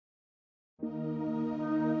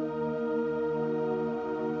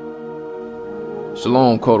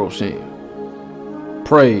Shalom Kodoshin.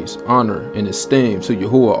 Praise, honor, and esteem to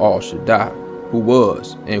Yahuah Al Shaddai, who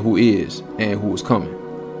was, and who is coming.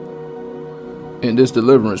 In this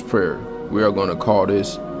deliverance prayer, we are going to call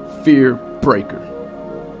this Fear Breaker.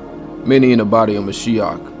 Many in the body of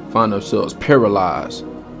Mashiach find themselves paralyzed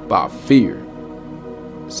by fear.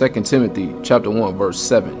 2 Timothy chapter 1 verse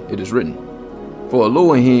 7, it is written, "For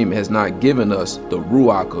Elohim has not given us the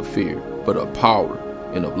ruach of fear, but of power,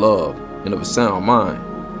 and of love, and of a sound mind."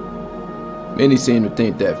 Many seem to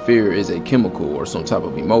think that fear is a chemical or some type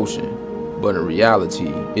of emotion, but in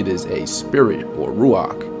reality, it is a spirit or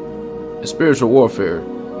ruach. In spiritual warfare,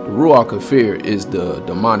 the ruach of fear is the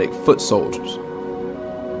demonic foot soldiers.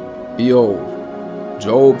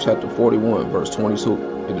 Job chapter 41 verse 22,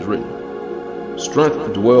 it is written,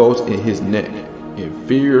 "Strength dwells in his neck, and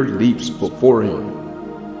fear leaps before him."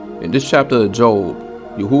 In this chapter of Job,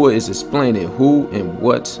 Yahuah is explaining who and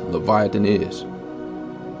what Leviathan is.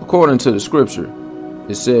 According to the scripture,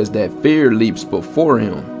 it says that fear leaps before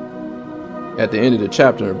him. At the end of the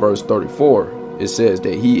chapter in verse 34, it says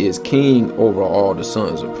that he is king over all the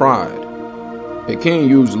sons of pride. A king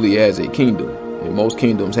usually has a kingdom, and most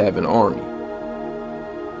kingdoms have an army.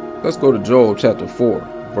 Let's go to Job chapter 4,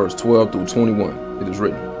 verse 12 through 21. It is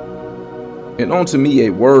written, "And unto me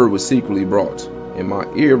a word was secretly brought, and my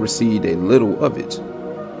ear received a little of it.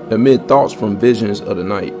 Amid thoughts from visions of the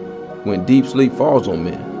night, when deep sleep falls on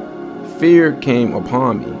men, fear came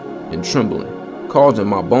upon me, and trembling, causing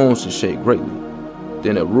my bones to shake greatly.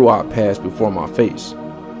 Then a ruach passed before my face.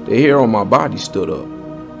 The hair on my body stood up.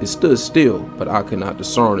 It stood still, but I could not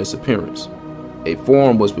discern its appearance. A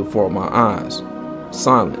form was before my eyes.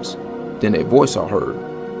 Silence. Then a voice I heard.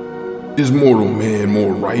 Is mortal man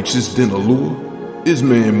more righteous than Yahuah? Is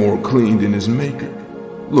man more clean than his maker?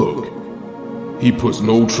 Look, he puts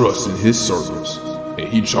no trust in his servants, and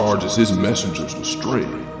he charges his messengers to stray.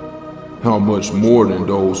 How much more than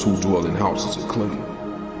those who dwell in houses of clay,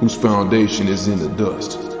 whose foundation is in the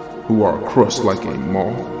dust, who are crushed like a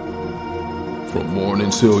moth? From morning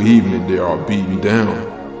till evening they are beaten down,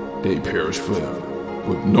 they perish forever,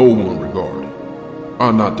 with no one regarded.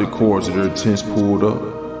 Are not the cords of their tents pulled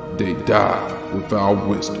up? They die without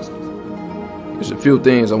wisdom." There's a few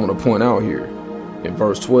things I want to point out here. In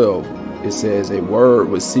verse 12, it says a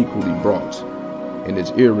word was secretly brought, and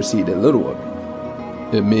his ear received a little of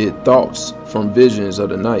it. Amid thoughts from visions of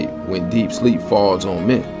the night, when deep sleep falls on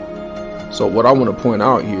men. So what I want to point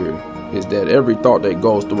out here is that every thought that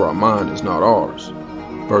goes through our mind is not ours.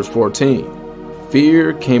 Verse 14,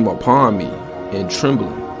 "Fear came upon me, and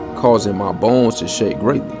trembling, causing my bones to shake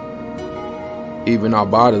greatly." Even our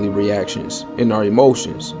bodily reactions and our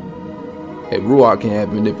emotions, a ruach can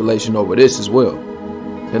have manipulation over this as well.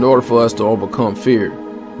 In order for us to overcome fear,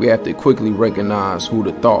 we have to quickly recognize who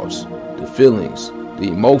the thoughts, the feelings, the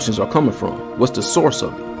emotions are coming from. What's the source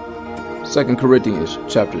of it? 2 Corinthians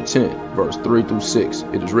chapter 10, verse 3 through 6,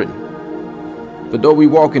 it is written, "For though we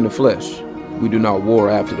walk in the flesh, we do not war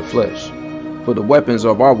after the flesh. For the weapons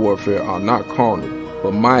of our warfare are not carnal,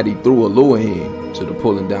 but mighty through Elohim to the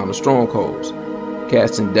pulling down of strongholds,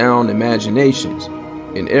 casting down imaginations,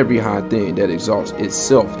 and every high thing that exalts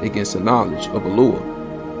itself against the knowledge of Yahuah,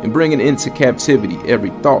 and bringing into captivity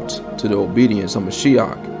every thought to the obedience of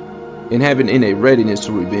Mashiach, and having in a readiness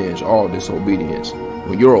to revenge all disobedience,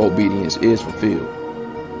 when your obedience is fulfilled."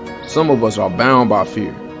 Some of us are bound by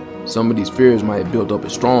fear. Some of these fears might have built up a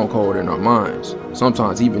stronghold in our minds,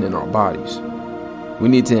 sometimes even in our bodies. We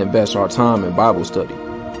need to invest our time in Bible study.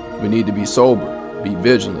 We need to be sober, be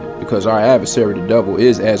vigilant, because our adversary, the devil,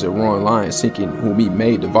 is as a roaring lion seeking whom he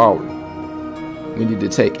may devour. We need to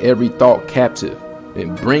take every thought captive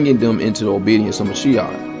and bringing them into the obedience of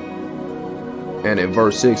Mashiach. And in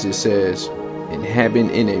verse 6 it says, "And having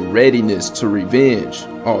in a readiness to revenge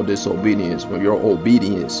all disobedience when your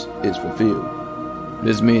obedience is fulfilled."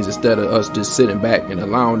 This means instead of us just sitting back and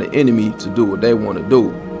allowing the enemy to do what they want to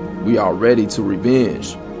do, we are ready to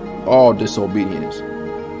revenge all disobedience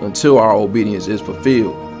until our obedience is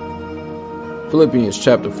fulfilled. Philippians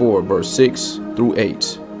chapter 4 verse 6 through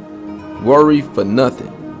 8. "Worry for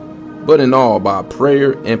nothing, but in all by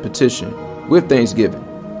prayer and petition, with thanksgiving,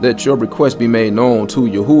 let your requests be made known to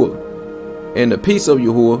Yahuah. And the peace of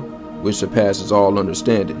Yahuah, which surpasses all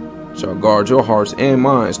understanding, shall guard your hearts and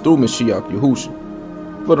minds through Mashiach Yahusha.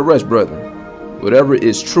 For the rest, brethren, whatever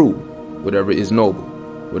is true, whatever is noble,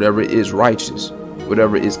 whatever is righteous,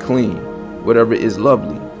 whatever is clean, whatever is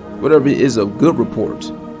lovely, whatever is of good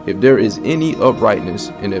report, if there is any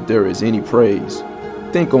uprightness, and if there is any praise,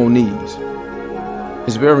 think on these."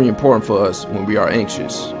 It's very important for us when we are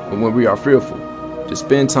anxious and when we are fearful to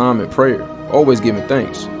spend time in prayer, always giving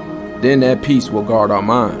thanks. Then that peace will guard our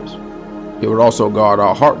minds. It would also guard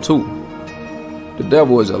our heart too. The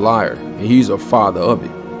devil is a liar, and he's a father of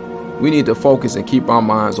it. We need to focus and keep our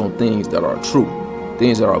minds on things that are true,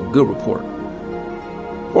 things that are of good report.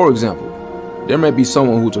 For example, there may be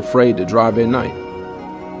someone who's afraid to drive at night.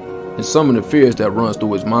 And some of the fears that runs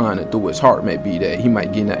through his mind and through his heart may be that he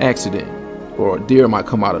might get in an accident, or a deer might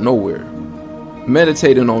come out of nowhere.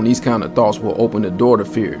 Meditating on these kind of thoughts will open the door to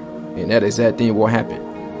fear, and that exact thing will happen.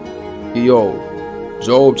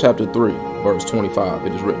 Job chapter 3, verse 25,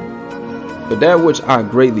 it is written, "But that which I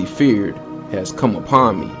greatly feared has come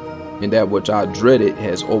upon me, and that which I dreaded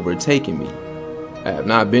has overtaken me. I have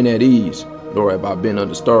not been at ease, nor have I been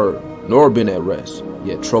undisturbed, nor been at rest,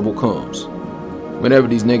 yet trouble comes." Whenever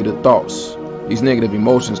these negative thoughts, these negative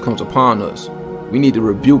emotions comes upon us, we need to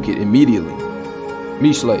rebuke it immediately.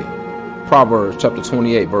 Mishlei, Proverbs chapter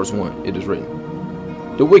 28, verse 1, it is written,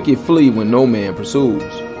 "The wicked flee when no man pursues,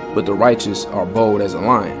 but the righteous are bold as a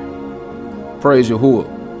lion." Praise Yahuah,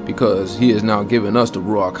 because he has now given us the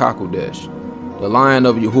Ruach HaKodesh. The Lion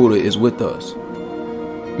of Yahudah is with us.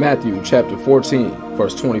 Matthew chapter 14,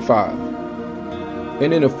 verse 25.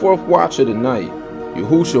 "And in the fourth watch of the night,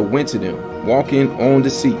 Yahusha went to them, walking on the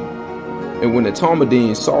sea. And when the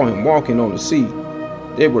Talmudim saw him walking on the sea,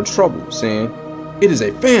 they were troubled, saying, 'It is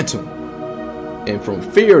a phantom.' And from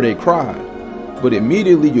fear they cried. But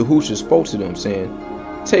immediately Yahusha spoke to them, saying,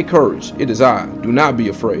 'Take courage, it is I, do not be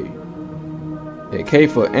afraid.' And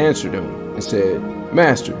Kepha answered him and said,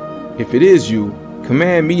 'Master, if it is you,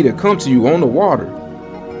 command me to come to you on the water.'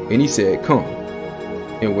 And he said, 'Come.'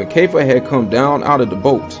 And when Kepha had come down out of the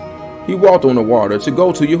boat, he walked on the water to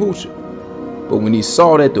go to Yahusha. But when he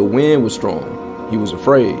saw that the wind was strong, he was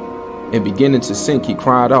afraid, and beginning to sink, he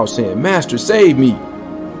cried out, saying, 'Master, save me.'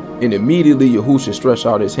 And immediately Yahusha stretched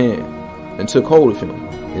out his hand and took hold of him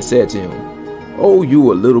and said to him, 'O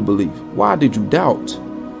you of little belief, why did you doubt?'"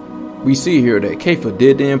 We see here that Kepha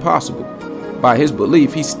did the impossible. By his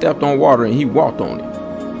belief, he stepped on water and he walked on it.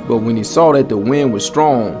 But when he saw that the wind was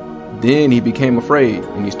strong, then he became afraid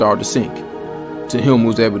and he started to sink. To him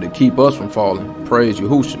who's able to keep us from falling, praise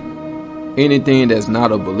Yahusha. Anything that's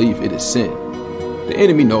not of belief, it is sin. The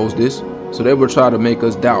enemy knows this, so they will try to make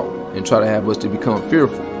us doubt and try to have us to become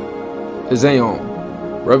fearful. Zayon,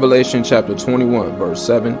 Revelation chapter 21, verse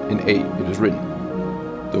 7 and 8, it is written,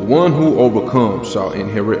 "The one who overcomes shall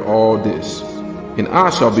inherit all this, and I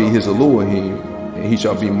shall be his Elohim, and he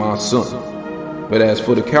shall be my son. But as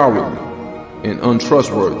for the cowardly, and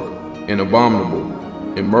untrustworthy, and abominable,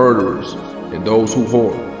 and murderers, and those who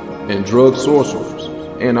whore, and drug sorcerers,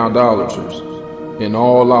 and idolaters, and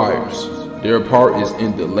all liars, their part is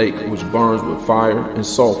in the lake which burns with fire and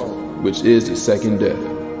sulfur, which is the second death.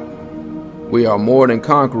 We are more than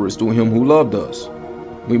conquerors through him who loved us.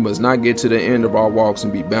 We must not get to the end of our walks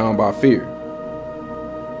and be bound by fear."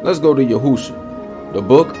 Let's go to Yahusha, the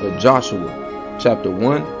book of Joshua, chapter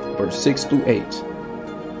 1, verse 6 through 8.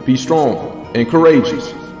 "Be strong and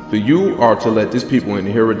courageous, for you are to let this people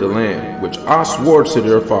inherit the land which I swore to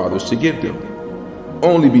their fathers to give them.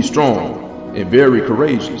 Only be strong and very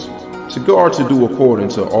courageous, to guard to do according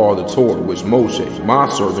to all the Torah which Moshe, my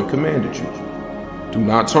servant, commanded you. Do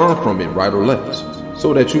not turn from it right or left,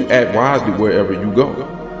 so that you act wisely wherever you go.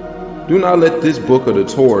 Do not let this book of the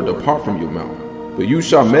Torah depart from your mouth, but you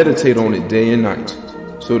shall meditate on it day and night,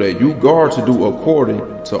 so that you guard to do according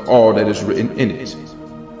to all that is written in it.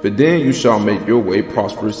 For then you shall make your way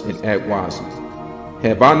prosperous and act wisely.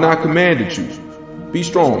 Have I not commanded you? Be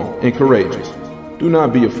strong and courageous. Do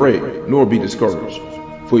not be afraid, nor be discouraged.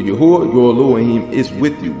 For Yahuah your Elohim is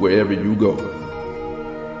with you wherever you go."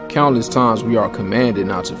 Countless times we are commanded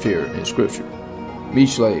not to fear in Scripture.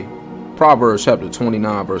 Mishlei, Proverbs chapter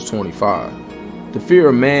 29, verse 25. "The fear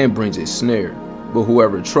of man brings a snare, but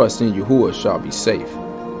whoever trusts in Yahuah shall be safe."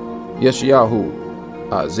 Yeshayahu,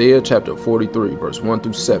 Isaiah chapter 43, verse 1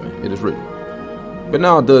 through 7, it is written, "But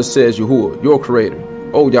now thus says Yahuah, your creator,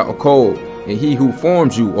 O Yaakov, and he who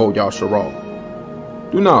formed you, O Yasharal.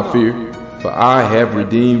 Do not fear, for I have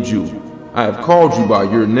redeemed you. I have called you by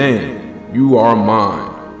your name. You are mine.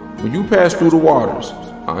 When you pass through the waters,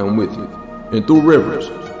 I am with you. And through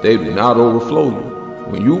rivers, they do not overflow you.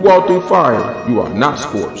 When you walk through fire, you are not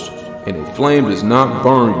scorched, and a flame does not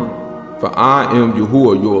burn you. For I am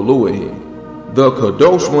Yahuah your Elohim, the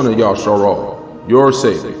Kadosh one of Yasharal, your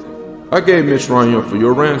Savior. I gave Mitzrayim for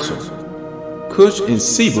your ransom, Cush and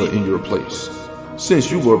Seba in your place.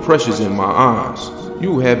 Since you were precious in my eyes,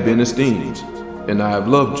 you have been esteemed, and I have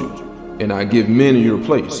loved you, and I give men in your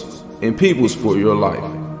place, and peoples for your life.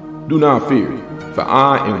 Do not fear, for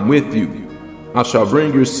I am with you. I shall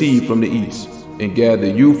bring your seed from the east, and gather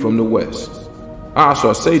you from the west. I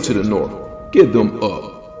shall say to the north, give them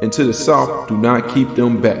up, and to the south, do not keep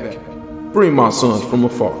them back. Bring my sons from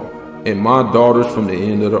afar, and my daughters from the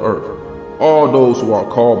end of the earth, all those who are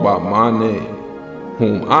called by my name,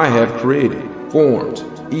 whom I have created, formed,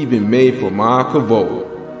 even made for my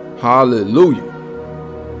kavod. Hallelujah.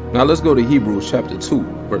 Now let's go to Hebrews chapter 2,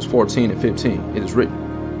 verse 14 and 15. It is written,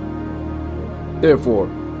 therefore,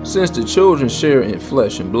 since the children share in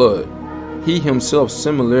flesh and blood, he himself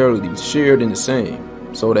similarly shared in the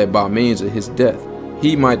same, so that by means of his death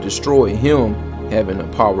he might destroy him having the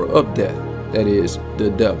power of death, that is, the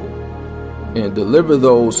devil, and deliver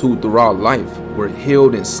those who throughout life were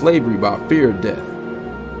held in slavery by fear of death.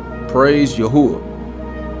 Praise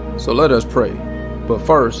Yahuah. So let us pray, but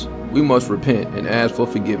first we must repent and ask for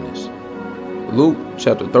forgiveness. Luke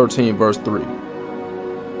chapter 13 verse 3.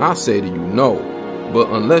 I say to you, no, but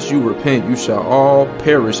unless you repent, you shall all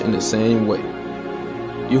perish in the same way.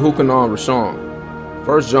 Yahuah Rasham,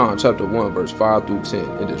 1 John chapter 1 verse 5 through 10,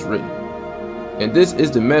 it is written, and this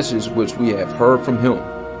is the message which we have heard from him,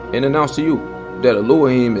 and announce to you, that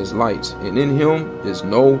Elohim is light, and in him is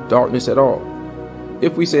no darkness at all.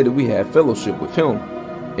 If we say that we have fellowship with him,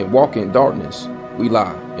 and walk in darkness, we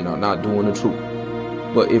lie, and are not doing the truth.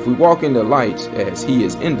 But if we walk in the light, as he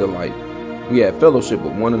is in the light, we have fellowship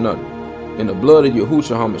with one another. And the blood of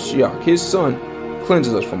Yahusha HaMashiach, his son,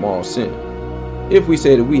 cleanses us from all sin. If we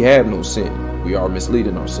say that we have no sin, we are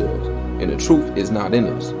misleading ourselves, and the truth is not in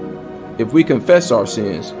us. If we confess our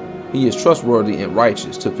sins, he is trustworthy and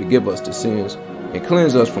righteous to forgive us the sins and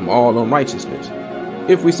cleanse us from all unrighteousness.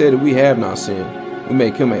 If we say that we have not sinned, we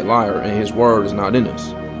make him a liar, and his word is not in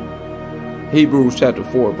us. Hebrews chapter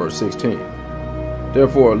 4 verse 16.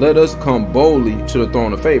 Therefore let us come boldly to the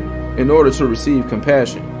throne of favor, in order to receive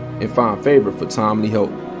compassion and find favor for timely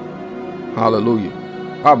help. Hallelujah.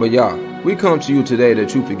 Abba Yah, we come to you today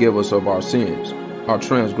that you forgive us of our sins, our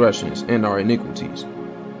transgressions, and our iniquities.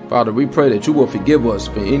 Father, we pray that you will forgive us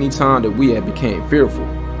for any time that we have become fearful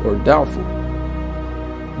or doubtful.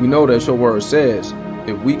 We know that your word says,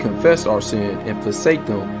 if we confess our sin and forsake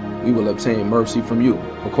them, we will obtain mercy from you,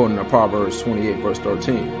 according to Proverbs 28 verse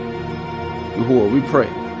 13. Yahuah, we pray,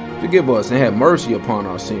 forgive us and have mercy upon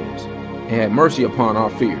our sins, and have mercy upon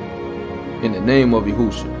our fear. In the name of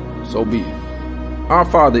Yahusha, so be it. Our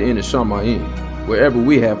Father in the Shamayim, wherever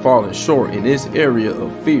we have fallen short in this area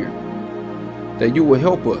of fear, that you will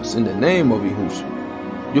help us in the name of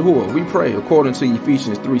Yahusha. Yahuah, we pray according to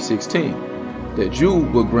Ephesians 3:16, that you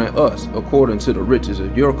will grant us according to the riches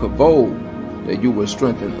of your kavod, that you will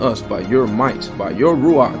strengthen us by your might, by your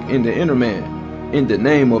ruach in the inner man, in the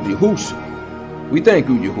name of Yahusha. We thank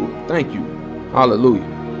you, Yahuah. Thank you.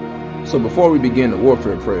 Hallelujah. So before we begin the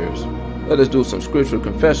warfare prayers, let us do some scriptural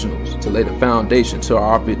confessionals to lay the foundation to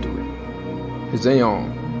our victory.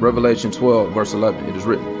 Zion, Revelation 12 verse 11, it is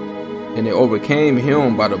written, and they overcame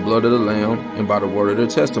him by the blood of the Lamb and by the word of their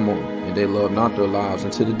testimony, and they loved not their lives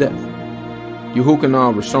unto the death.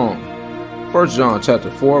 Yahuah Rasham, 1 John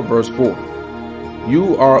chapter 4 verse 4.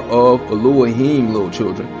 You are of Elohim, little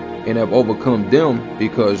children, and have overcome them,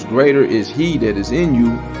 because greater is he that is in you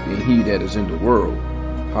than he that is in the world.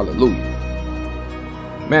 Hallelujah.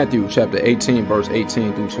 Matthew chapter 18 verse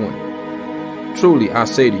 18 through 20. Truly I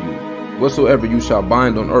say to you, whatsoever you shall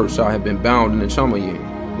bind on earth shall have been bound in the Shamayim,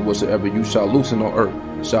 and whatsoever you shall loosen on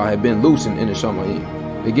earth shall have been loosened in the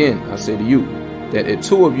Shamayim. Again I say to you, that if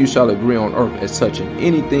two of you shall agree on earth as touching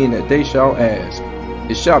anything that they shall ask,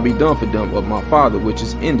 it shall be done for them of my Father which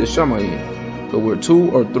is in the Shamayim. But where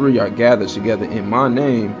 2 or 3 are gathered together in my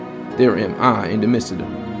name, there am I in the midst of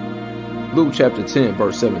them. Luke chapter 10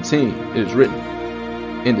 verse 17, it is written,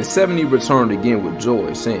 and the 70 returned again with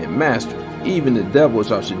joy, saying, Master, even the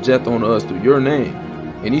devils are subject unto us through your name.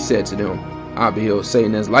 And he said to them, I beheld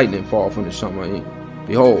Satan as lightning fall from the Shamayim.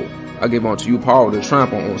 Behold, I give unto you power to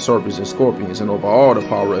trample on serpents and scorpions, and over all the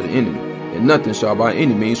power of the enemy, and nothing shall by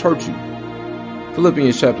any means hurt you.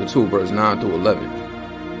 Philippians chapter 2 verse 9 through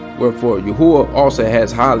 11. Wherefore Yahuah also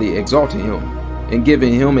has highly exalted him, and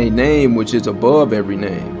given him a name which is above every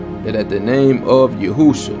name, that at the name of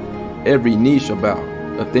Yahusha every knee shall bow,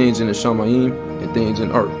 of things in the Shamayim, and things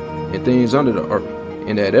in earth, and things under the earth,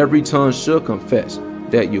 and that every tongue shall confess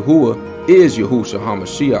that Yahuah is Yahusha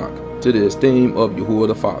HaMashiach, to the esteem of Yahuah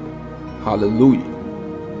the Father. Hallelujah.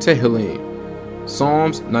 Tehillim.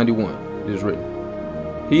 Psalms 91. It is written,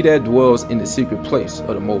 he that dwells in the secret place of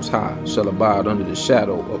the Most High shall abide under the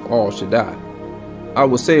shadow of All Shaddai. I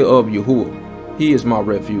will say of Yahuah, he is my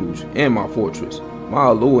refuge and my fortress, my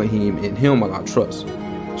Elohim, in him will I trust.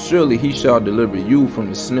 Surely he shall deliver you from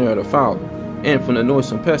the snare of the fowler, and from the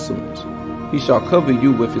noisome pestilence. He shall cover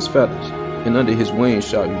you with his feathers, and under his wings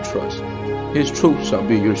shall you trust. His truth shall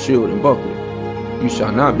be your shield and buckler. You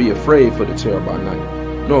shall not be afraid for the terror by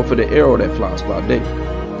night, nor for the arrow that flies by day,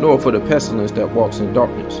 nor for the pestilence that walks in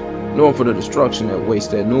darkness, nor for the destruction that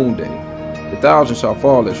wastes at noonday. 1,000 shall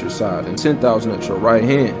fall at your side, and 10,000 at your right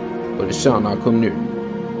hand, but it shall not come near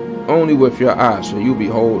you. Only with your eyes shall you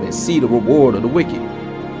behold and see the reward of the wicked.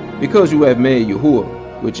 Because you have made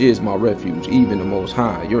Yahuah, which is my refuge, even the Most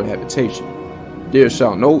High, your habitation, there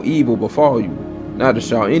shall no evil befall you, neither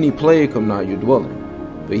shall any plague come nigh your dwelling.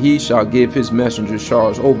 For he shall give his messengers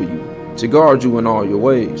charge over you, to guard you in all your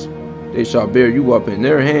ways. They shall bear you up in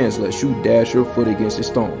their hands, lest you dash your foot against a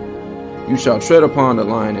stone. You shall tread upon the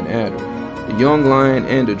lion and adder, the young lion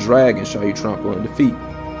and the dragon shall you trample under feet.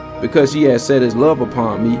 Because he has set his love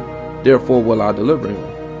upon me, therefore will I deliver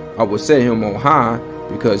him. I will set him on high,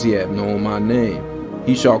 because he hath known my name.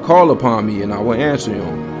 He shall call upon me, and I will answer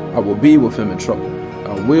him. I will be with him in trouble.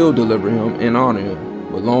 I will deliver him and honor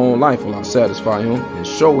him. With long life will I satisfy him and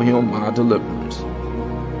show him my deliverance.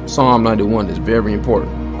 Psalm 91 is very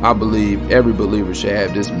important. I believe every believer should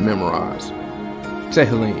have this memorized.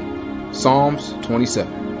 Tehillim, Psalms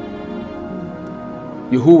 27.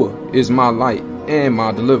 Yahuah is my light and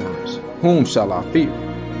my deliverance. Whom shall I fear?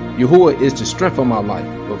 Yahuah is the strength of my life.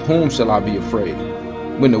 Of whom shall I be afraid?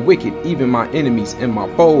 When the wicked, even my enemies and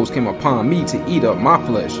my foes, came upon me to eat up my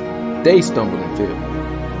flesh, they stumbled and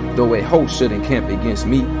fell. Though a host should encamp against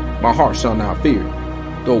me, my heart shall not fear.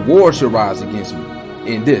 Though war should rise against me,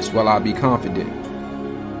 in this will I be confident.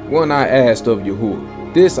 When I asked of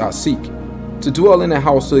Yahuah, this I seek, to dwell in the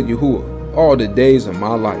house of Yahuah all the days of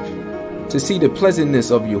my life, to see the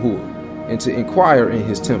pleasantness of Yahuah, and to inquire in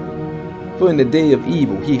his temple. For in the day of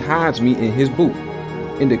evil he hides me in his booth.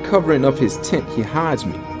 In the covering of his tent he hides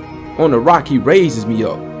me. On the rock he raises me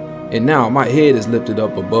up. And now my head is lifted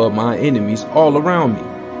up above my enemies all around me.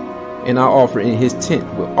 And I offer in his tent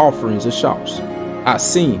with offerings of shouts. I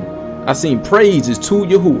sing praises to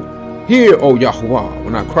Yahuah. Hear, O Yahuah,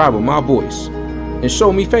 when I cry with my voice. And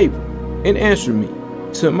show me favor, and answer me.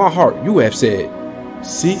 To my heart you have said,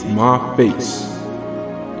 seek my face.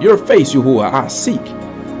 Your face, Yahuah, I seek.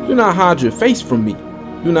 Do not hide your face from me.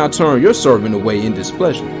 Do not turn your servant away in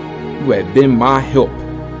displeasure. You have been my help.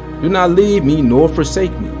 Do not leave me nor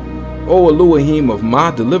forsake me, O Elohim of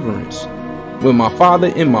my deliverance. When my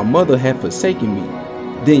father and my mother have forsaken me,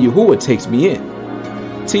 then Yahuah takes me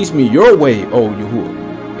in. Teach me your way, O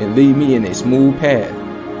Yahuah, and lead me in a smooth path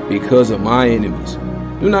because of my enemies.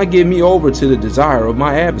 Do not give me over to the desire of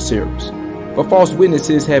my adversaries, for false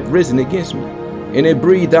witnesses have risen against me, and they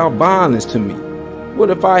breathed out violence to me.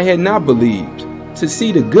 What if I had not believed to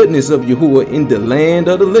see the goodness of Yahuah in the land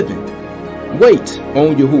of the living? Wait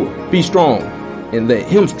on Yahuah, be strong, and let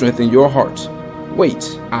him strengthen your hearts.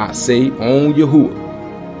 Wait, I say, on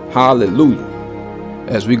Yahuah. Hallelujah.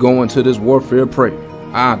 As we go into this warfare prayer,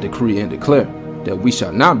 I decree and declare that we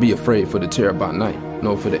shall not be afraid for the terror by night,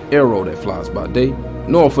 nor for the arrow that flies by day,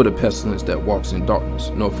 nor for the pestilence that walks in darkness,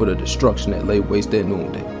 nor for the destruction that lay waste at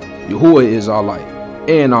noonday. Yahuah is our light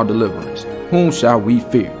and our deliverance. Whom shall we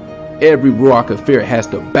fear? Every ruach of fear has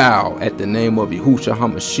to bow at the name of Yahusha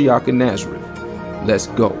HaMashiach of Nazareth. Let's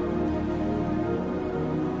go.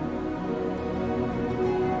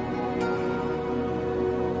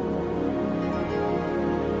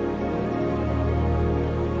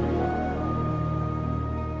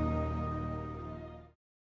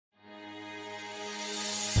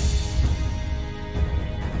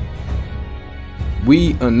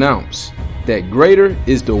 We announce that greater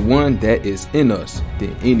is the one that is in us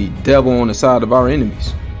than any devil on the side of our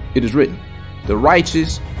enemies. It is written, the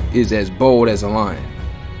righteous is as bold as a lion.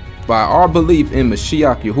 By our belief in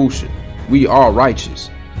Mashiach Yahusha, we are righteous.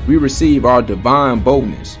 We receive our divine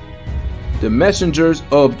boldness. The messengers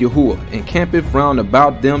of Yahuah encampeth round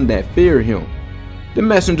about them that fear him. The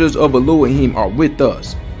messengers of Elohim are with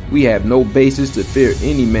us. We have no basis to fear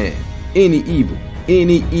any man, any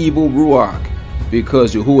evil ruach.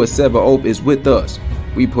 Because Yahuah Sebaoth is with us,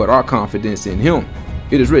 we put our confidence in him.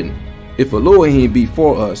 It is written, if Elohim be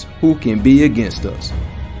for us, who can be against us?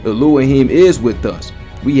 Elohim is with us.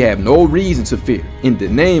 We have no reason to fear in the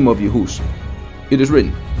name of Yahusha. It is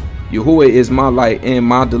written, Yahuah is my light and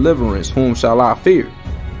my deliverance, whom shall I fear?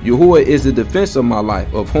 Yahuah is the defense of my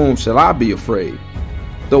life, of whom shall I be afraid?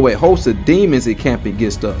 Though a host of demons encamp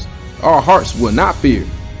against us, our hearts will not fear.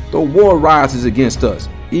 Though war rises against us,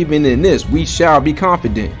 even in this we shall be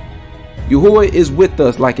confident. Yahuah is with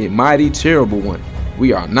us like a mighty terrible one.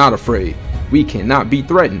 We are not afraid. We cannot be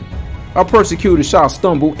threatened. Our persecutors shall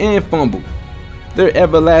stumble and fumble. Their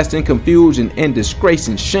everlasting confusion and disgrace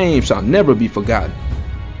and shame shall never be forgotten.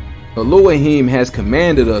 Elohim has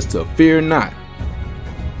commanded us to fear not.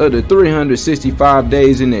 Of the 365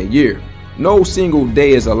 days in that year, no single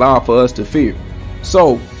day is allowed for us to fear.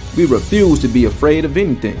 So we refuse to be afraid of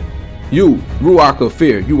anything. You, Ruach of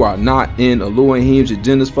fear, you are not in Elohim's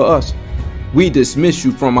agendas for us. We dismiss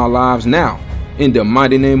you from our lives now, in the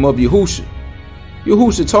mighty name of Yahusha.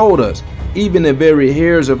 Yahusha told us, even the very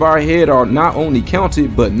hairs of our head are not only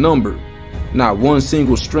counted, but numbered. Not one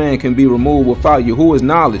single strand can be removed without Yahuah's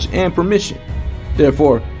knowledge and permission.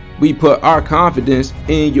 Therefore, we put our confidence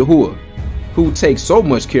in Yahuah, who takes so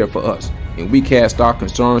much care for us, and we cast our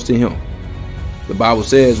concerns to him. The Bible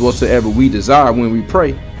says, whatsoever we desire when we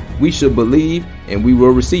pray, we should believe and we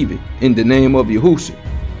will receive it in the name of Yahusha.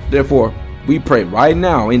 Therefore, we pray right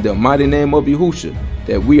now in the mighty name of Yahusha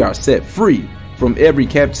that we are set free from every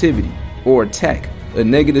captivity or attack, a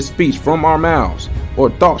negative speech from our mouths,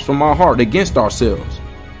 or thoughts from our heart against ourselves.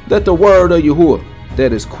 Let the word of Yahuah,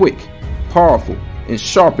 that is quick, powerful, and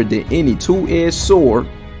sharper than any two-edged sword,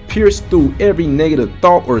 pierce through every negative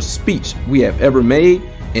thought or speech we have ever made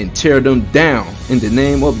and tear them down in the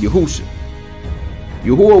name of Yahusha.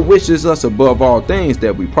 Yahuah wishes us above all things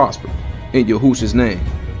that we prosper in Yahusha's name.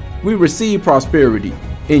 We receive prosperity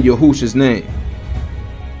in Yahusha's name.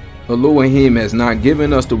 Elohim has not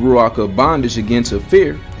given us the Ruach of bondage again to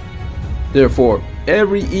fear. Therefore,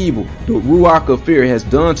 every evil the Ruach of fear has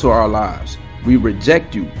done to our lives, we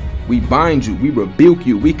reject you, we bind you, we rebuke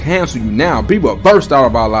you, we cancel you now. Be reversed out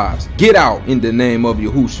of our lives. Get out in the name of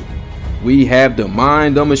Yahusha. We have the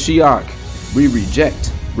mind of Mashiach. We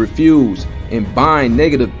reject, refuse, and bind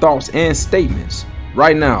negative thoughts and statements.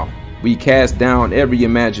 Right now, we cast down every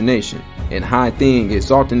imagination and high thing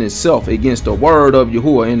exalting itself against the word of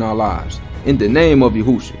Yahuah in our lives, in the name of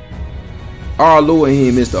Yahusha. Our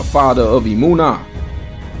Elohim is the Father of Emunah.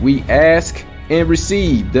 We ask and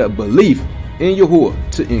receive the belief in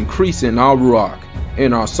Yahuah to increase in our Ruach,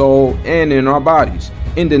 in our soul, and in our bodies,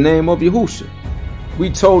 in the name of Yahusha.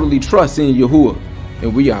 We totally trust in Yahuah,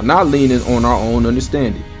 and we are not leaning on our own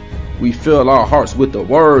understanding. We fill our hearts with the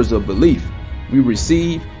words of belief. We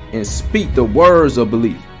receive and speak the words of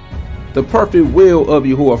belief. The perfect will of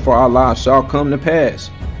Yahuah for our lives shall come to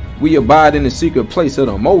pass. We abide in the secret place of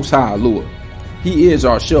the Most High Lord. He is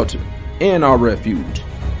our shelter and our refuge.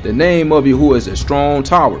 The name of Yahuah is a strong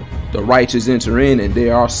tower. The righteous enter in and they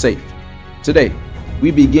are safe. Today, we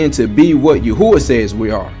begin to be what Yahuah says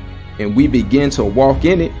we are, and we begin to walk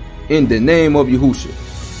in it in the name of Yahusha.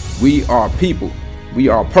 We are people. We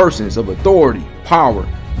are persons of authority, power,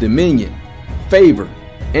 dominion, favor,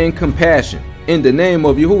 and compassion in the name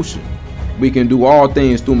of Yahusha. We can do all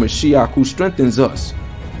things through Mashiach who strengthens us.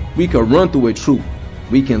 We can run through a troop.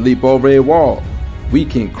 We can leap over a wall. We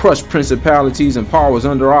can crush principalities and powers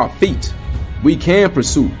under our feet. We can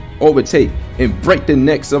pursue, overtake, and break the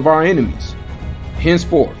necks of our enemies.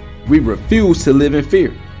 Henceforth, we refuse to live in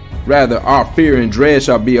fear. Rather, our fear and dread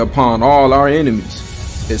shall be upon all our enemies.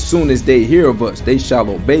 As soon as they hear of us, they shall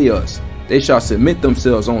obey us. They shall submit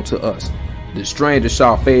themselves unto us. The strangers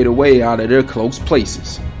shall fade away out of their close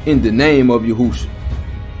places, in the name of Yahusha.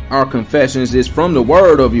 Our confessions is from the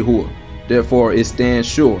word of Yahuah. Therefore it stands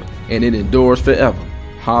sure, and it endures forever.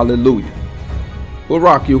 Hallelujah.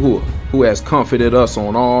 Barak Yahuah, who has comforted us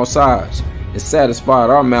on all sides, and satisfied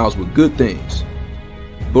our mouths with good things.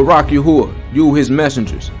 Barak Yahuah, you his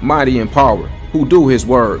messengers, mighty in power, who do his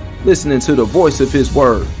word, listening to the voice of his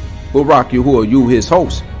word. Barak Yahuah, you his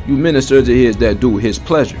hosts, you minister to his that do his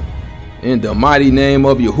pleasure. In the mighty name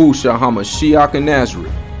of Yahusha HaMashiach of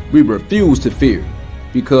Nazareth, we refuse to fear,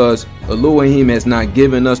 because Elohim has not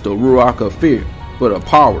given us the Ruach of fear, but of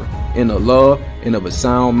power, and of love, and of a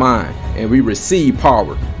sound mind. And we receive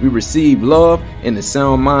power, we receive love, and a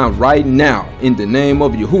sound mind right now, in the name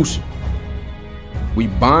of Yahusha. We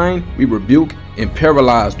bind, we rebuke, and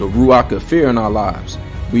paralyze the Ruach of fear in our lives.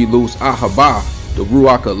 We lose Ahabah, the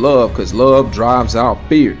Ruach of love, because love drives out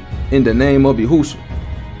fear, in the name of Yahusha.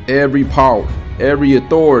 Every power, every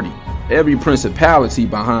authority, every principality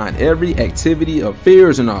behind every activity of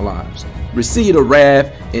fears in our lives, receive the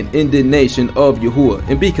wrath and indignation of Yahuah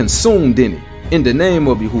and be consumed in it, in the name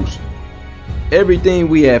of Yahusha. Everything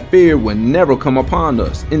we have feared will never come upon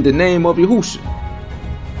us, in the name of Yahusha.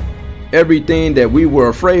 Everything that we were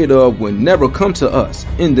afraid of will never come to us,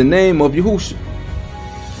 in the name of Yahusha.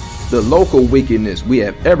 The local wickedness we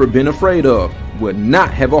have ever been afraid of will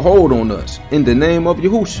not have a hold on us, in the name of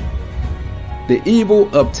Yahusha. The evil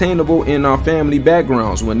obtainable in our family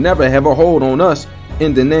backgrounds will never have a hold on us,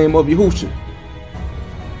 in the name of Yahusha.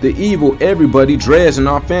 The evil everybody dreads in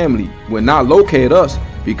our family will not locate us,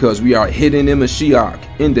 because we are hidden in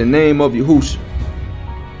Mashiach, in the name of Yahusha.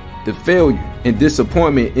 The failure and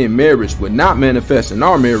disappointment in marriage will not manifest in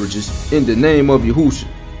our marriages, in the name of Yahusha.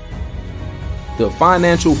 The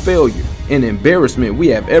financial failure and embarrassment we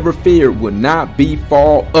have ever feared will not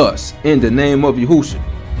befall us in the name of Yahusha.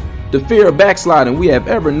 The fear of backsliding we have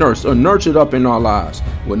ever nursed or nurtured up in our lives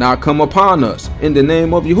will not come upon us in the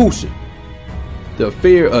name of Yahusha. The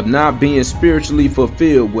fear of not being spiritually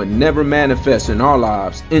fulfilled will never manifest in our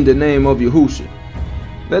lives in the name of Yahusha.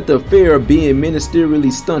 Let the fear of being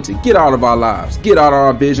ministerially stunted get out of our lives, get out of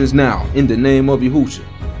our visions now in the name of Yahusha.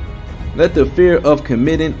 Let the fear of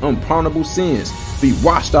committing unpardonable sins be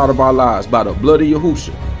washed out of our lives by the blood of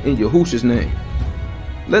Yahusha in Yahusha's name.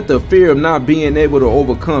 Let the fear of not being able to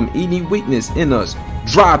overcome any weakness in us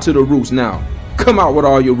dry to the roots now. Come out with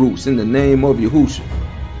all your roots in the name of Yahusha.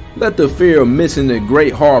 Let the fear of missing the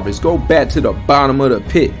great harvest go back to the bottom of the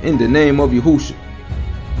pit in the name of Yahusha.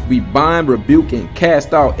 We bind, rebuke, and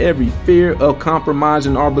cast out every fear of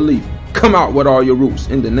compromising our belief. Come out with all your roots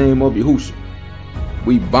in the name of Yahusha.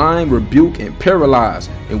 We bind, rebuke, and paralyze,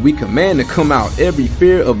 and we command to come out every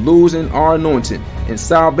fear of losing our anointing and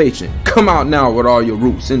salvation. Come out now with all your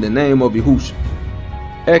roots in the name of Yahusha.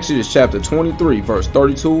 Exodus chapter 23 verse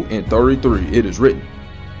 32 and 33, it is written,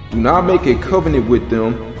 "Do not make a covenant with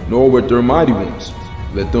them, nor with their mighty ones.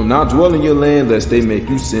 Let them not dwell in your land, lest they make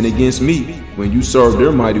you sin against me, when you serve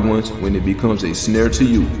their mighty ones, when it becomes a snare to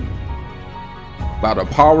you." By the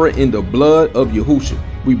power in the blood of Yahusha,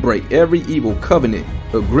 we break every evil covenant,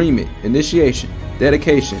 agreement, initiation,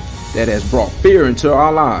 dedication that has brought fear into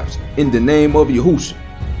our lives in the name of Yahusha.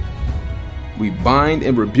 We bind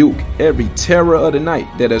and rebuke every terror of the night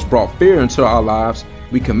that has brought fear into our lives.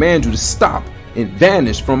 We command you to stop and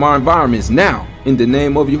vanish from our environments now in the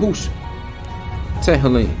name of Yahusha.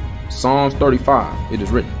 Tehillim, Psalms 35, it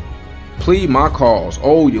is written, "Plead my cause,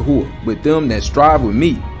 O Yahuah, with them that strive with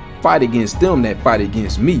me. Fight against them that fight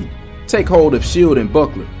against me. Take hold of shield and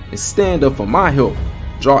buckler, and stand up for my help.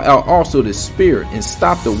 Draw out also the spear, and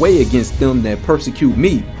stop the way against them that persecute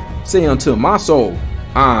me. Say unto my soul,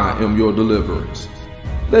 I am your deliverance.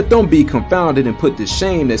 Let them be confounded and put to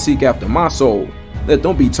shame that seek after my soul. Let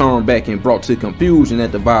them be turned back and brought to confusion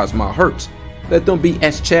that divides my hurts. Let them be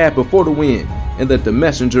as chaff before the wind, and let the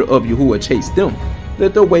messenger of Yahuah chase them.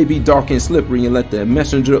 Let their way be dark and slippery, and let the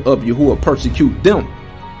messenger of Yahuah persecute them."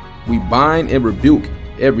 We bind and rebuke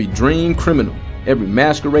every dream criminal, every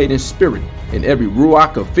masquerading spirit, and every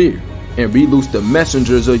ruach of fear, and reloose the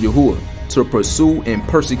messengers of Yahuah to pursue and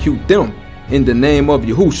persecute them in the name of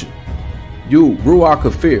Yahusha. You, ruach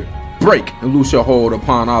of fear, break and loose your hold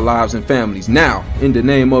upon our lives and families now in the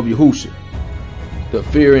name of Yahusha. The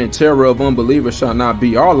fear and terror of unbelievers shall not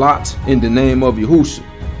be our lot in the name of Yahusha.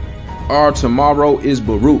 Our tomorrow is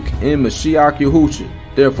Baruch in Mashiach Yahusha.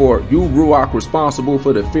 Therefore, you ruach responsible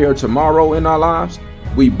for the fear of tomorrow in our lives,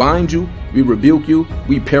 we bind you, we rebuke you,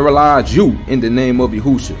 we paralyze you in the name of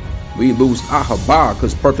Yahusha. We lose Ahabah,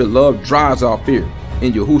 because perfect love drives our fear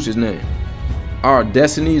in Yahusha's name. Our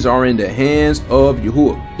destinies are in the hands of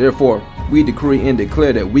Yahuah. Therefore, we decree and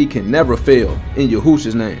declare that we can never fail in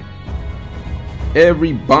Yahusha's name.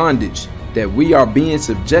 Every bondage that we are being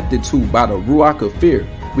subjected to by the ruach of fear,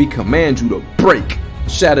 we command you to break,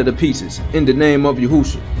 shatter to pieces in the name of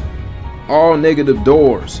Yahusha. All negative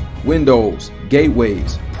doors, windows,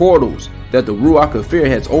 gateways, portals that the ruach of fear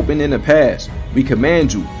has opened in the past, we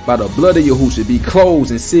command you by the blood of Yahusha be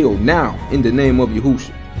closed and sealed now in the name of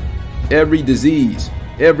Yahusha. Every disease,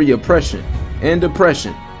 every oppression and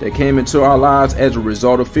depression that came into our lives as a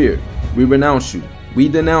result of fear, we renounce you, we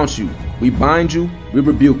denounce you, we bind you, we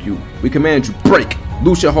rebuke you, we command you, break,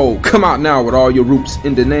 loose your hold, come out now with all your roots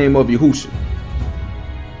in the name of Yahusha.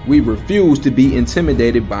 We refuse to be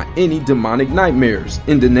intimidated by any demonic nightmares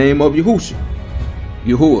in the name of Yahusha.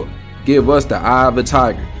 Yahuah, give us the eye of a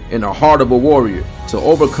tiger and the heart of a warrior to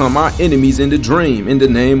overcome our enemies in the dream in the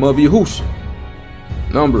name of Yahusha.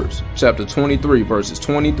 Numbers chapter 23 verses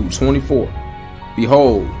 20 through 24.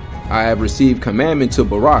 Behold, I have received commandment to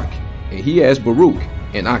Barak, and he has Baruch,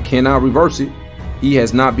 and I cannot reverse it. He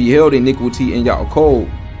has not beheld iniquity in Yaakov,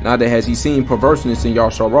 neither has he seen perverseness in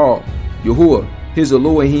Yasharal. Yahuah, his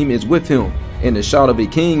Elohim is with him, and the shout of a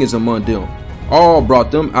king is among them. All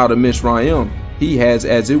brought them out of Mishraim. He has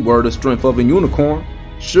as it were the strength of a unicorn.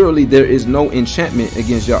 Surely there is no enchantment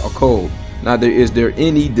against Yaakov, neither is there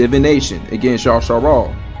any divination against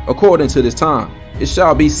Yasharal. According to this time, it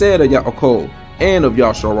shall be said of Yaakov and of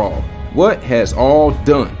Yasharal, what has all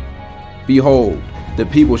done? Behold, the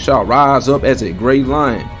people shall rise up as a great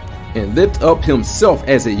lion, and lift up himself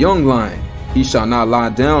as a young lion. He shall not lie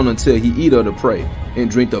down until he eat of the prey, and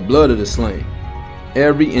drink the blood of the slain.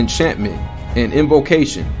 Every enchantment and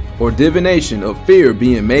invocation or divination of fear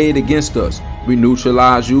being made against us, we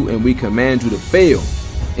neutralize you and we command you to fail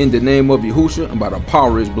in the name of Yahusha and by the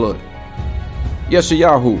power of his blood.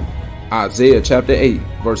 Yeshayahu, Isaiah chapter 8,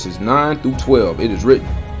 verses 9 through 12, it is written,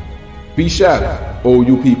 Be shattered, O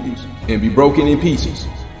you peoples, and be broken in pieces.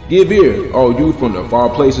 Give ear, all you from the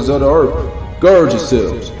far places of the earth. Gird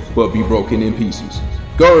yourselves, but be broken in pieces.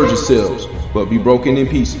 Gird yourselves, but be broken in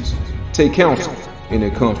pieces. Take counsel, and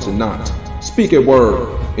it comes to naught. Speak a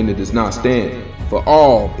word, and it does not stand, for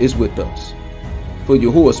all is with us. For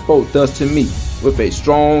Yahuah spoke thus to me with a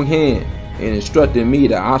strong hand, and instructed me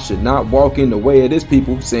that I should not walk in the way of this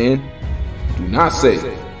people, saying, Do not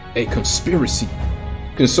say a conspiracy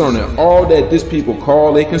concerning all that this people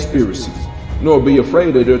call a conspiracy, nor be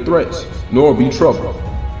afraid of their threats, nor be troubled.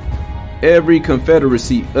 Every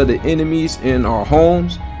confederacy of the enemies in our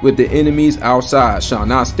homes with the enemies outside shall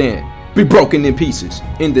not stand. Be broken in pieces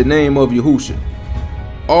in the name of Yahusha.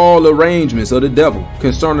 All arrangements of the devil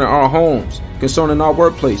concerning our homes, concerning our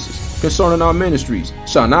workplaces, concerning our ministries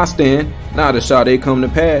shall not stand, neither shall they come to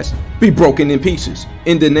pass. Be broken in pieces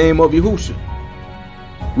in the name of Yahusha.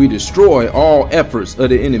 We destroy all efforts of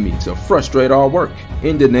the enemy to frustrate our work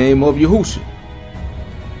in the name of Yahusha.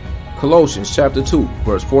 Colossians chapter 2,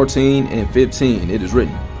 verse 14 and 15, it is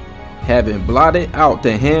written, Having blotted out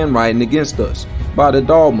the handwriting against us by the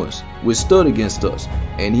dogmas which stood against us,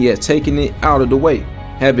 and he has taken it out of the way,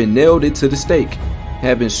 having nailed it to the stake,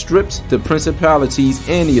 having stripped the principalities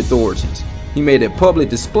and the authorities, he made a public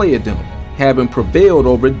display of them, having prevailed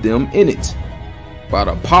over them in it. By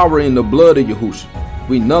the power in the blood of Yahusha,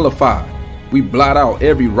 we nullify, we blot out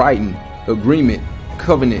every writing, agreement,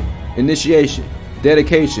 covenant, initiation,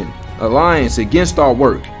 dedication, alliance against our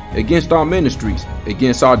work, against our ministries,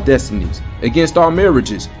 against our destinies, against our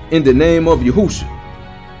marriages, in the name of Yahusha.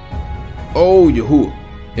 O Yahuah,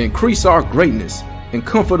 increase our greatness and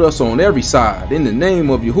comfort us on every side in the name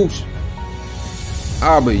of Yahusha.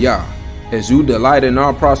 Abba Yah, as you delight in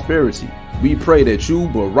our prosperity, we pray that you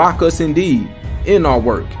will rock us indeed in our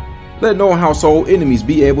work. Let no household enemies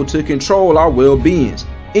be able to control our well-beings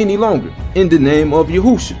any longer in the name of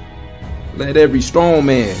Yahusha. Let every strong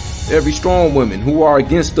man, every strong woman who are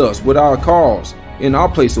against us with our cause in our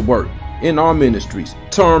place of work, in our ministries,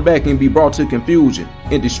 turn back and be brought to confusion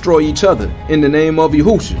and destroy each other in the name of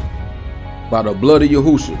Yahusha. By the blood of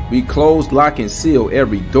Yahusha, we close, lock, and seal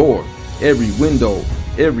every door, every window,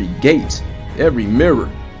 every gate, every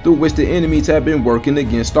mirror through which the enemies have been working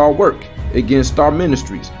against our work, against our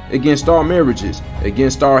ministries, against our marriages,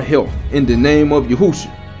 against our health, in the name of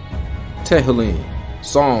Yahusha. Tehillim,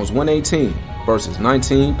 Psalms 118, verses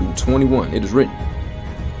 19 through 21, it is written,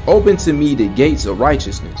 Open to me the gates of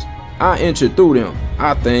righteousness. I enter through them.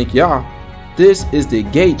 I thank Yah. This is the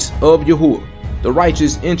gates of Yahuah. The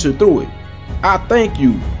righteous enter through it. I thank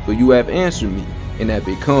you, for you have answered me and have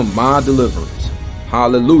become my deliverance.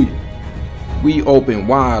 Hallelujah. We open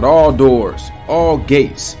wide all doors, all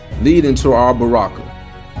gates leading to our Baraka.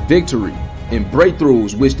 Victory and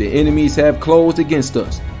breakthroughs which the enemies have closed against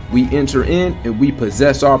us. We enter in and we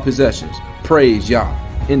possess our possessions. Praise Yah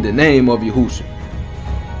in the name of Yahusha.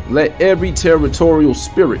 Let every territorial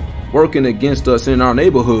spirit working against us in our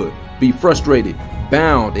neighborhood be frustrated,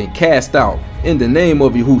 bound, and cast out in the name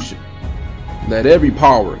of Yahusha. Let every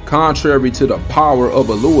power contrary to the power of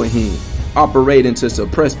Elohim operating to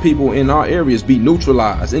suppress people in our areas be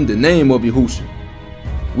neutralized in the name of Yahusha.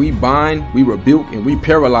 We bind, we rebuke, and we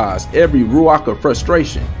paralyze every ruach of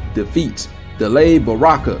frustration, defeats, delay,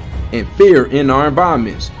 baraka, and fear in our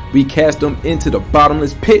environments. We cast them into the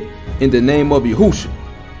bottomless pit in the name of Yahusha.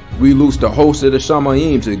 We loose the host of the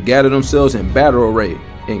Shamayim to gather themselves in battle array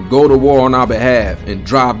and go to war on our behalf and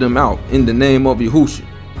drive them out in the name of Yahusha.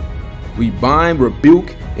 We bind,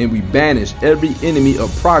 rebuke, and we banish every enemy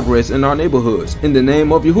of progress in our neighborhoods in the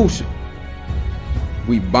name of Yahusha.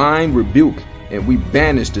 We bind, rebuke, and we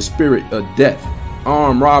banish the spirit of death,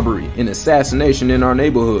 armed robbery, and assassination in our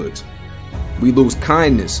neighborhoods. We lose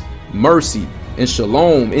kindness, mercy, and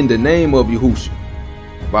shalom in the name of Yahusha.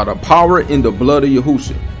 By the power in the blood of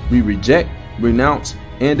Yahusha, we reject, renounce,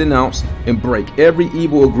 and denounce, and break every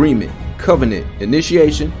evil agreement, covenant,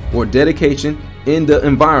 initiation, or dedication in the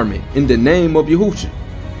environment in the name of Yahusha.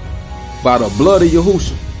 By the blood of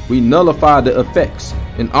Yahusha, we nullify the effects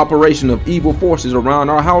and operation of evil forces around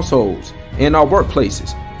our households and our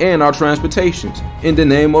workplaces and our transportations in the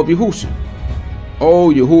name of Yahusha.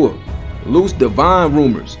 O Yahuah, loose divine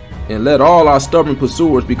rumors and let all our stubborn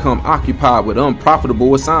pursuers become occupied with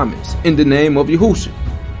unprofitable assignments in the name of Yahusha.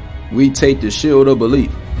 We take the shield of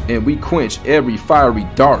belief and we quench every fiery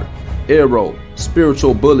dart, arrow,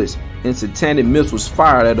 spiritual bullets, and satanic missiles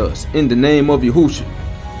fired at us in the name of Yahusha.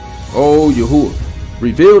 O Yahuah,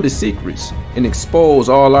 reveal the secrets and expose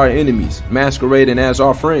all our enemies masquerading as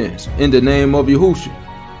our friends in the name of Yahusha.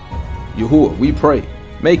 Yahuah, we pray,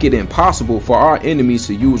 make it impossible for our enemies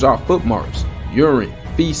to use our footmarks, urine,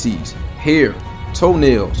 feces, hair,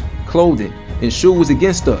 toenails, clothing, and shoes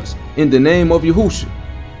against us, in the name of Yahusha.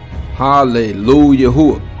 Hallelujah,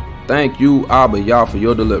 Yahuah. Thank you, Abba Yah, for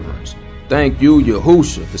your deliverance. Thank you,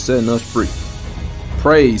 Yahusha, for setting us free.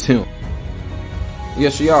 Praise him.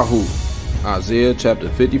 Yeshayahu, Isaiah chapter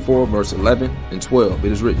 54, verse 11 and 12,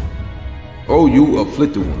 it is written, O you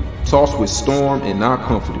afflicted one, tossed with storm and not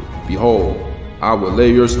comforted, behold, I will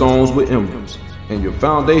lay your stones with emeralds, and your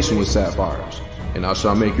foundation with sapphires, and I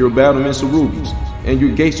shall make your battlements of rubies, and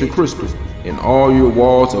your gates of crystal, and all your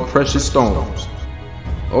walls of precious stones.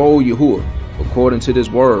 O Yahuah, according to this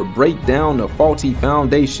word, break down the faulty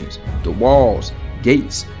foundations, the walls,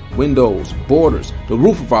 gates, windows, borders, the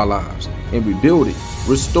roof of our lives, and rebuild it,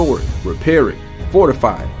 restore it, repair it,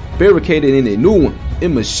 fortify it, barricade it in a new one,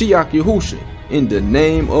 in Mashiach Yahusha, in the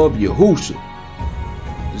name of Yahusha.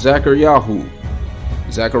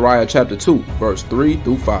 Zechariah chapter 2, verse 3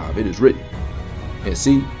 through 5, it is written, And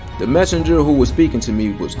see, the messenger who was speaking to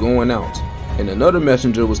me was going out, and another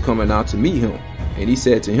messenger was coming out to meet him, and he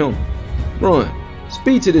said to him, Run,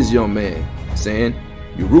 speak to this young man, saying,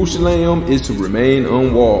 Jerusalem is to remain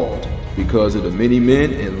unwalled, because of the many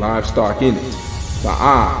men and livestock in it. But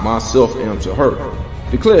I myself am to her,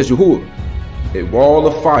 declares Yahuah, a wall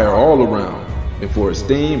of fire all around, and for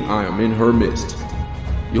esteem I am in her midst.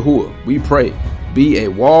 Yahuah, we pray, be a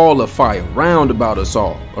wall of fire round about us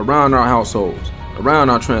all, around our households, around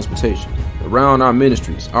our transportation, around our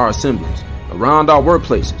ministries, our assemblies, around our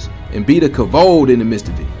workplaces, and be the kavod in the midst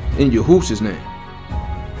of it, in Yahusha's name.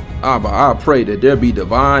 Abba, I pray that there be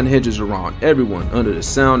divine hedges around everyone under the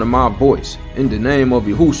sound of my voice, in the name of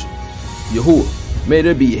Yahusha. Yahuah, may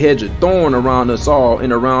there be hedge of thorn around us all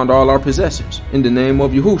and around all our possessions, in the name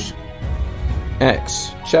of Yahusha.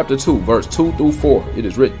 Acts chapter 2, verse 2 through 4, it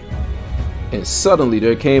is written, And suddenly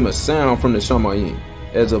there came a sound from the Shamayim,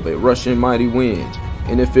 as of a rushing mighty wind,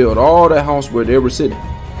 and it filled all the house where they were sitting.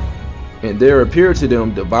 And there appeared to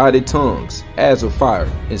them divided tongues, as of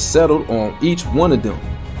fire, and settled on each one of them.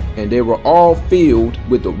 And they were all filled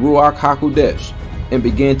with the Ruach HaKodesh, and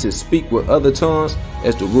began to speak with other tongues,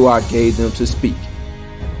 as the Ruach gave them to speak.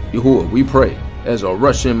 Yahuah, we pray, as a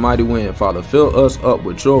rushing mighty wind, Father, fill us up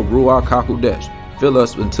with your Ruach HaKodesh. Fill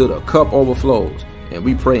us until the cup overflows. And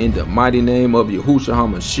we pray in the mighty name of Yahusha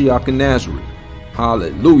HaMashiach and Nazareth.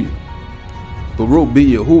 Hallelujah. Baruch be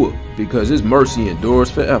Yahuah, because his mercy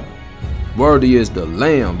endures forever. Worthy is the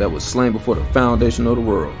Lamb that was slain before the foundation of the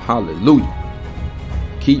world. Hallelujah.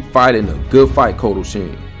 Keep fighting a good fight,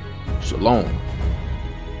 Kodoshin. Shalom.